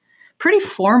that's pretty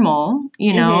formal,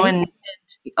 and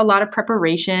a lot of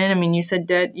preparation. I mean, you said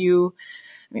that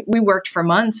we worked for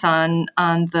months on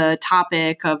the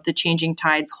topic of the Changing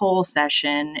Tides whole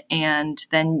session, and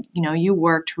then you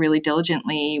worked really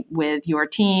diligently with your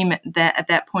team at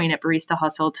that point at Barista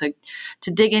Hustle to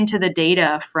dig into the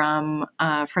data from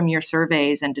your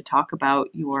surveys and to talk about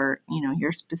your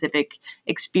specific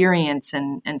experience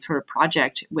and sort of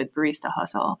project with Barista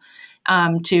Hustle.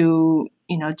 To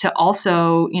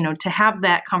also, to have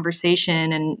that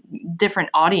conversation and different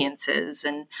audiences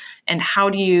and how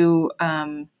do you,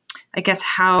 how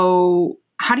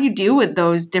do you deal with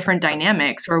those different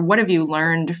dynamics, or what have you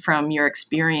learned from your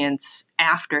experience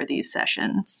after these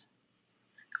sessions?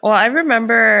 Well, I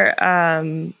remember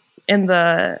in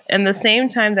the same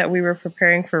time that we were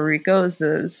preparing for Rico is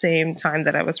the same time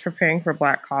that I was preparing for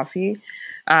Black Coffee.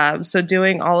 So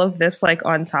doing all of this like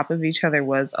on top of each other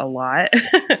was a lot.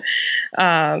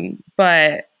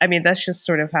 But I mean, that's just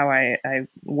sort of how I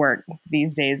work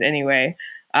these days anyway.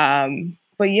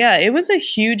 But yeah, it was a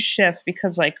huge shift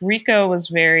because like Rico was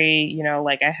very,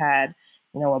 like I had,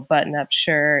 a button up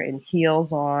shirt and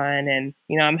heels on. And,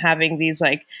 I'm having these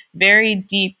like very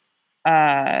deep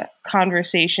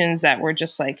conversations that were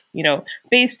just like,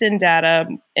 based in data,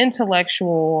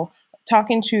 intellectual,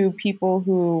 talking to people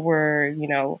who were,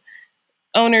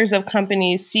 owners of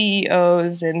companies,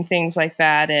 CEOs and things like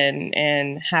that.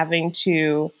 And having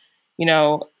to,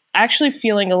 actually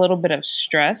feeling a little bit of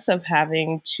stress of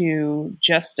having to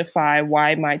justify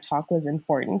why my talk was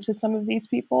important to some of these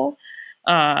people.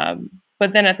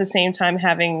 But then at the same time,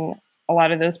 having a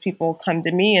lot of those people come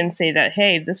to me and say that,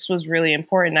 hey, this was really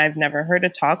important. I've never heard a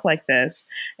talk like this.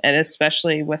 And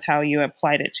especially with how you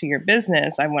applied it to your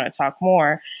business, I want to talk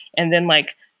more. And then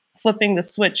like flipping the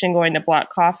switch and going to Black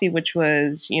Coffee, which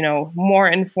was, more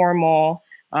informal,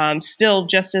 still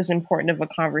just as important of a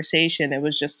conversation. It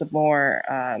was just a more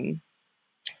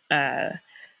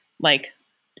like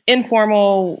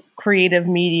informal creative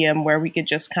medium where we could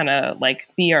just kind of like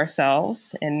be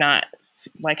ourselves and not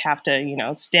like have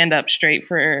to, stand up straight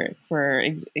for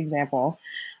example.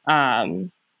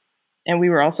 And we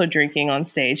were also drinking on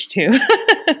stage too.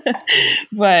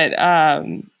 But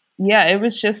yeah, it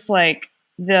was just like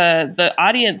the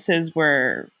audiences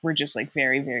were just like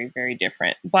very, very, very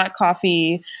different. Black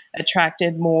Coffee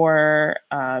attracted more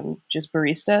just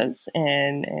baristas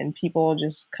and people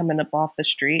just coming up off the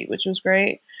street, which was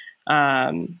great.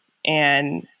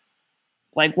 And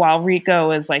like while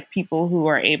Rico is like people who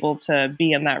are able to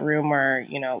be in that room, or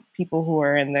people who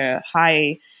are in the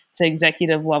high to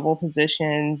executive level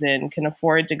positions and can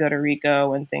afford to go to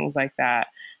Rico and things like that.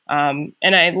 And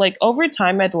I like over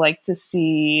time, I'd like to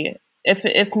see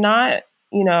if not,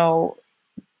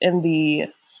 in the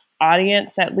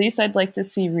audience, at least I'd like to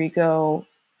see Rico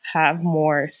have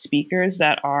more speakers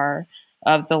that are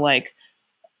of the like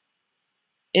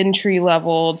entry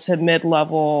level to mid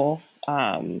level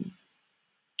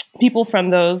people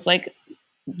from those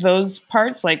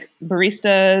parts, like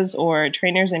baristas or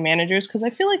trainers and managers, because I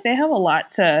feel like they have a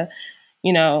lot to,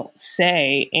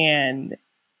 say. And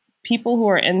people who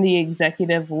are in the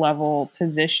executive level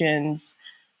positions,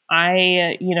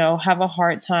 I, have a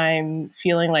hard time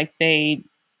feeling like they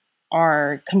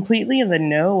are completely in the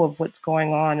know of what's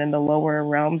going on in the lower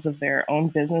realms of their own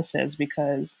businesses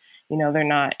because, they're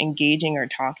not engaging or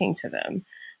talking to them.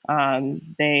 I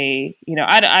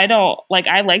don't like,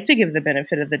 I like to give the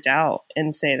benefit of the doubt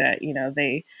and say that,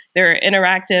 they're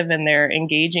interactive and they're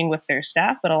engaging with their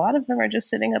staff, but a lot of them are just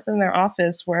sitting up in their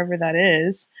office, wherever that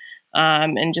is.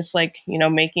 And just like,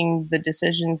 making the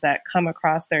decisions that come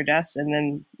across their desks. And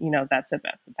then, that's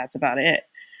about it.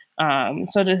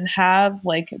 So to have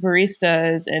like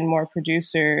baristas and more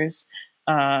producers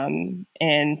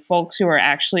and folks who are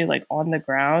actually like on the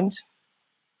ground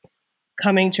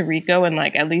coming to Rico and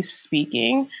like at least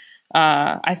speaking,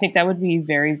 I think that would be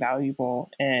very valuable.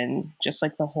 And just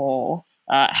like the whole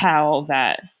how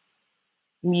that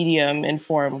medium and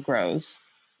forum grows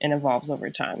and evolves over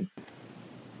time.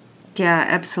 Yeah,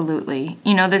 absolutely.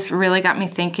 This really got me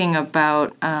thinking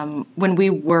about when we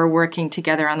were working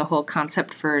together on the whole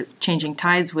concept for Changing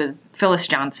Tides with Phyllis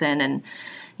Johnson and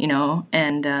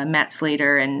Matt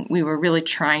Slater, and we were really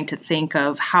trying to think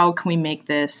of how can we make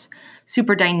this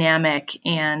super dynamic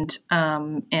and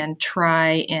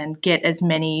try and get as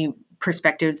many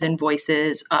perspectives and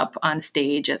voices up on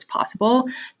stage as possible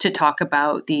to talk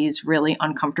about these really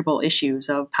uncomfortable issues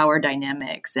of power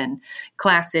dynamics and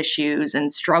class issues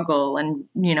and struggle and,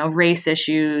 race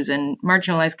issues and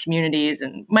marginalized communities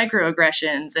and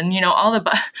microaggressions and, all the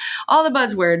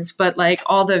buzzwords, but like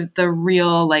all the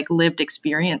real like lived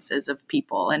experiences of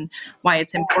people and why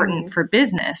it's important for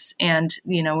business. And,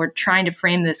 we're trying to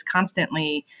frame this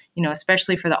constantly,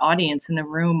 especially for the audience in the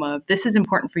room of this is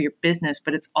important for your business,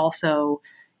 but it's also,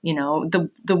 the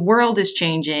world is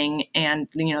changing and,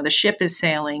 the ship is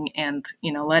sailing and,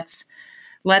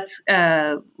 let's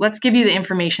give you the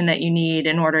information that you need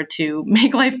in order to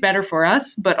make life better for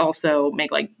us, but also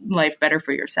make life better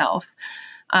for yourself.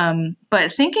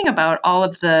 But thinking about all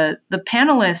of the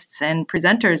panelists and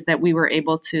presenters that we were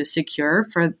able to secure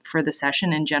for the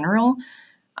session in general,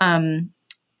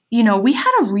 we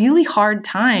had a really hard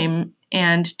time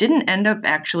and didn't end up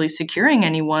actually securing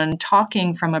anyone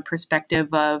talking from a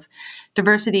perspective of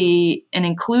diversity and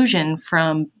inclusion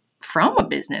from a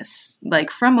business,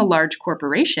 like from a large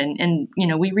corporation. And,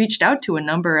 we reached out to a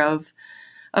number of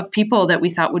people that we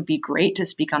thought would be great to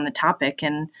speak on the topic.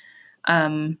 And,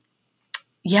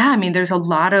 there's a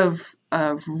lot of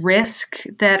risk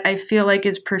that I feel like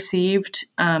is perceived.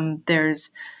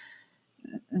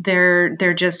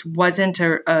 There just wasn't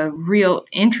a real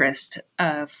interest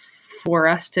for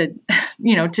us to,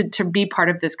 to be part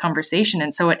of this conversation.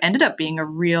 And so it ended up being a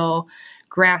real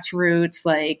grassroots,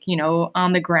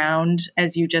 on the ground,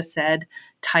 as you just said,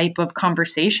 type of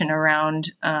conversation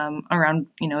around,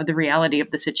 the reality of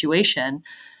the situation.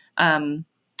 You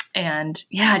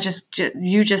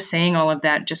just saying all of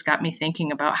that just got me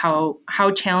thinking about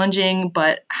how challenging,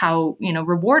 but how,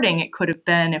 rewarding it could have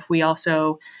been if we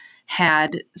also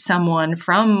had someone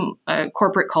from a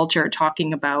corporate culture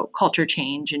talking about culture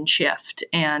change and shift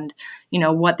and,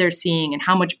 what they're seeing and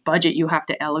how much budget you have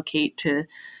to allocate to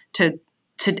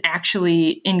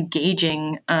actually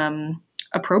engaging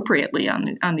appropriately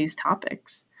on these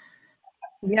topics.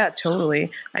 Yeah, totally.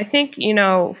 I think,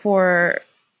 for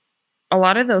a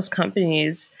lot of those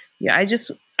companies, I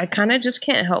kind of just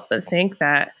can't help but think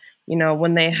that,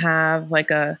 when they have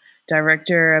like a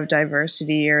director of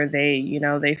diversity or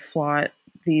they flaunt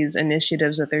these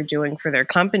initiatives that they're doing for their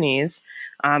companies,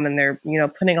 and they're,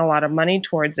 putting a lot of money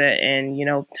towards it and,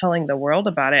 telling the world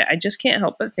about it. I just can't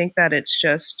help but think that it's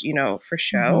just, for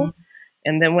show. Mm-hmm.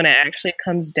 And then when it actually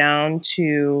comes down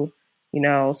to,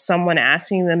 someone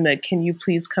asking them that, can you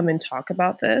please come and talk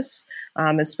about this?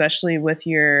 Especially with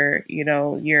your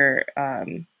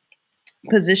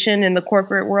position in the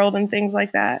corporate world and things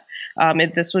like that.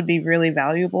 This would be really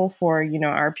valuable for,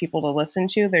 our people to listen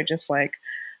to. They're just like,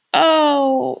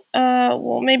 oh,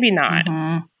 well, maybe not.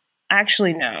 Mm-hmm.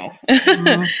 Actually, no.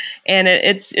 Mm-hmm. And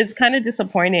it's kind of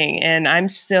disappointing. And I'm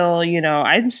still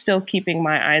keeping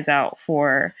my eyes out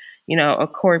for, a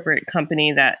corporate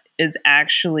company that is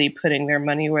actually putting their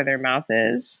money where their mouth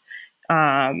is.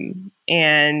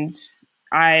 And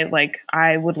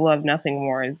I would love nothing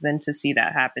more than to see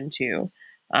that happen too.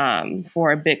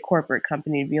 For a big corporate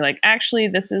company to be like, actually,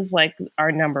 this is like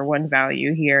our number one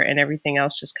value here, and everything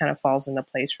else just kind of falls into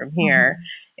place from here.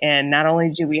 Mm-hmm. And not only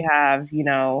do we have,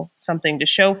 something to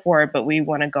show for it, but we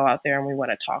want to go out there and we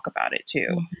want to talk about it too.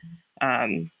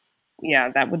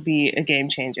 Mm-hmm. That would be a game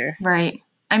changer. Right.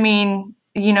 I mean,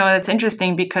 it's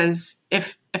interesting because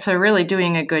if they're really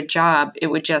doing a good job, it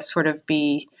would just sort of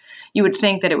be, you would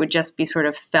think that it would just be sort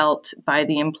of felt by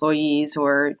the employees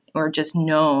or just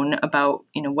known about,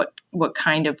 what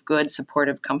kind of good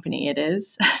supportive company it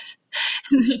is.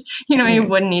 You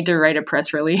wouldn't need to write a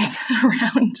press release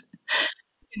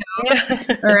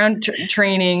around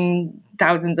training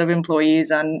thousands of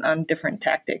employees on different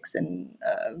tactics and,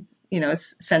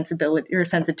 sensibility or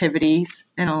sensitivities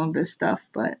and all of this stuff.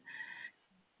 But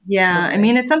yeah, totally. I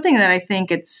mean, it's something that I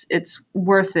think it's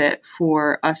worth it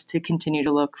for us to continue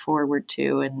to look forward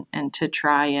to and to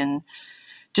try and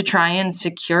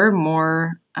secure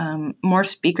more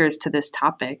speakers to this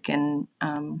topic. And,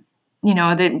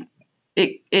 that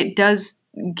it does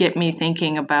get me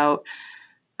thinking about,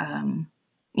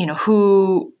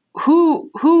 who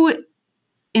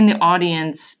in the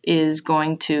audience is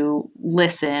going to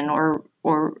listen or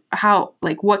how,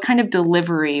 like, what kind of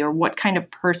delivery or what kind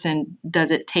of person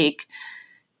does it take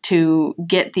to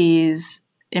get these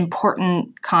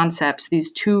important concepts,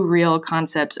 these two real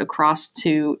concepts across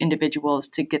to individuals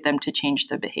to get them to change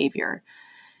the behavior.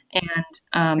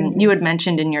 And you had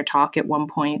mentioned in your talk at one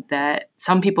point that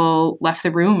some people left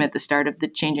the room at the start of the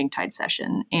Changing Tide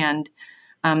session. And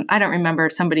I don't remember,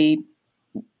 somebody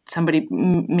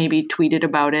maybe tweeted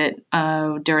about it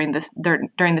during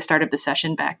the start of the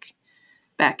session back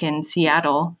in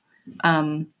Seattle.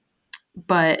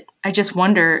 But I just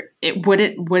wonder, would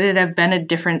it have been a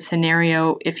different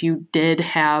scenario if you did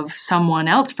have someone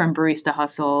else from Barista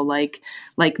Hustle, like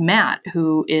Matt,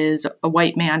 who is a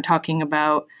white man talking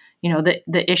about,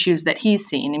 the issues that he's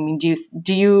seen? I mean,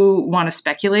 do you want to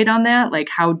speculate on that, like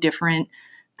how different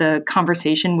the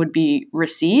conversation would be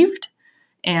received?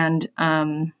 And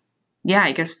I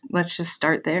guess let's just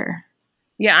start there.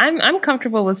 Yeah, I'm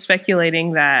comfortable with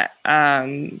speculating that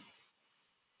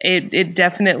it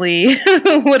definitely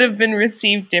would have been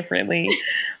received differently.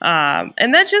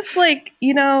 And that's just like,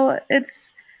 I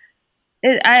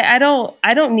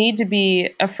don't need to be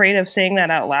afraid of saying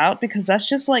that out loud, because that's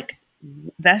just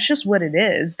what it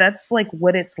is. That's like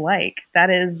what it's like. That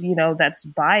is, that's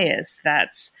bias.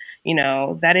 That's,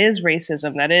 that is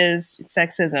racism. That is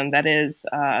sexism. That is,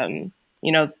 the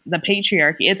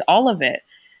patriarchy. It's all of it.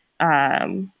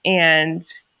 And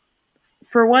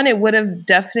for one, it would have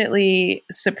definitely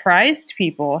surprised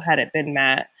people had it been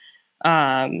Matt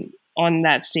on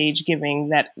that stage giving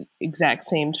that exact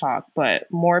same talk, but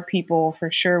more people for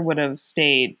sure would have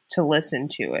stayed to listen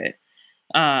to it.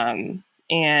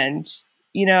 And,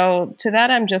 to that,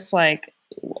 I'm just like,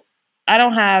 I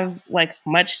don't have like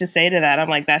much to say to that. I'm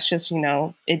like, that's just,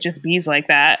 it just bees like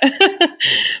that.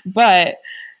 But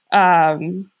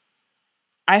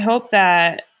I hope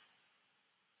that,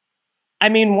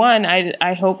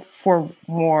 I hope for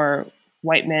more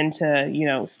white men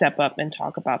to, step up and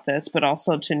talk about this, but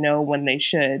also to know when they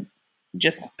should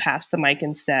just pass the mic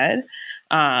instead.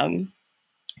 But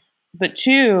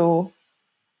two,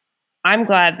 I'm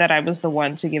glad that I was the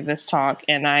one to give this talk,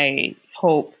 and I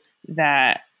hope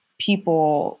that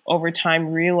people over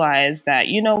time realize that,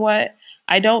 you know what,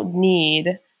 I don't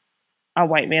need a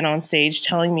white man on stage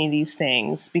telling me these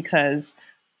things, because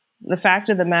the fact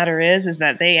of the matter is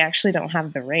that they actually don't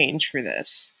have the range for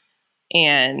this.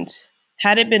 And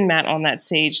had it been Matt on that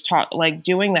stage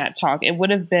doing that talk, it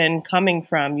would have been coming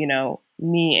from,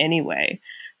 me anyway.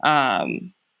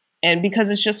 And because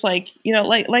it's just like,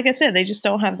 like I said, they just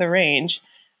don't have the range.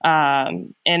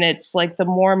 And it's like the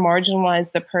more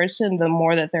marginalized the person, the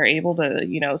more that they're able to,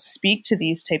 speak to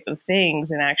these type of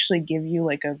things and actually give you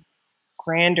like a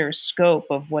grander scope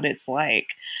of what it's like.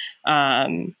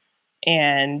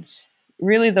 And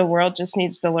really, the world just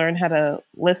needs to learn how to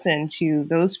listen to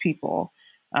those people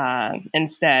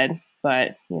instead.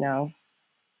 But,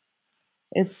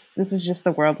 this is just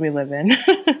the world we live in.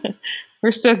 We're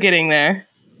still getting there.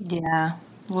 Yeah,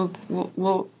 we're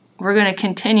going to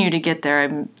continue to get there.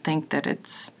 I think that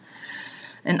it's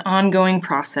an ongoing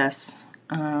process.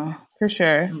 For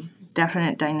sure.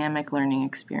 Definite dynamic learning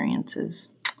experiences.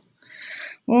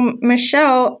 Well,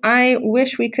 Michelle, I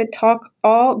wish we could talk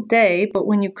all day, but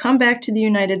when you come back to the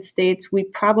United States, we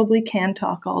probably can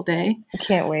talk all day. I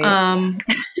can't wait.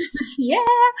 Yeah.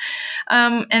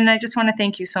 And I just want to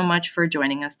thank you so much for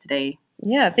joining us today.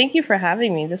 Yeah, thank you for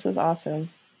having me. This was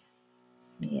awesome.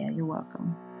 Yeah, you're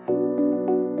welcome.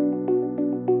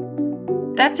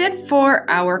 That's it for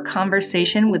our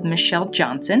conversation with Michelle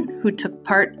Johnson, who took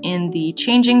part in the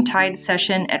Changing Tides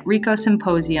session at RICO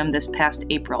Symposium this past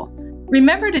April.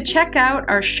 Remember to check out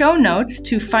our show notes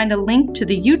to find a link to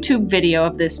the YouTube video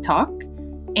of this talk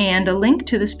and a link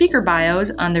to the speaker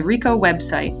bios on the RICO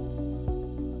website.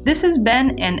 This has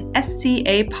been an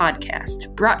SCA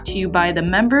podcast brought to you by the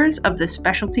members of the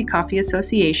Specialty Coffee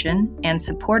Association and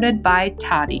supported by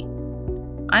Toddy.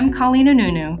 I'm Colleen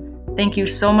Anunu. Thank you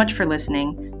so much for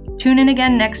listening. Tune in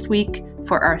again next week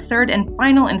for our third and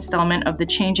final installment of the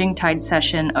Changing Tide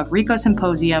session of RICO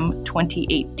Symposium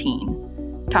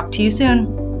 2018. Talk to you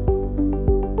soon.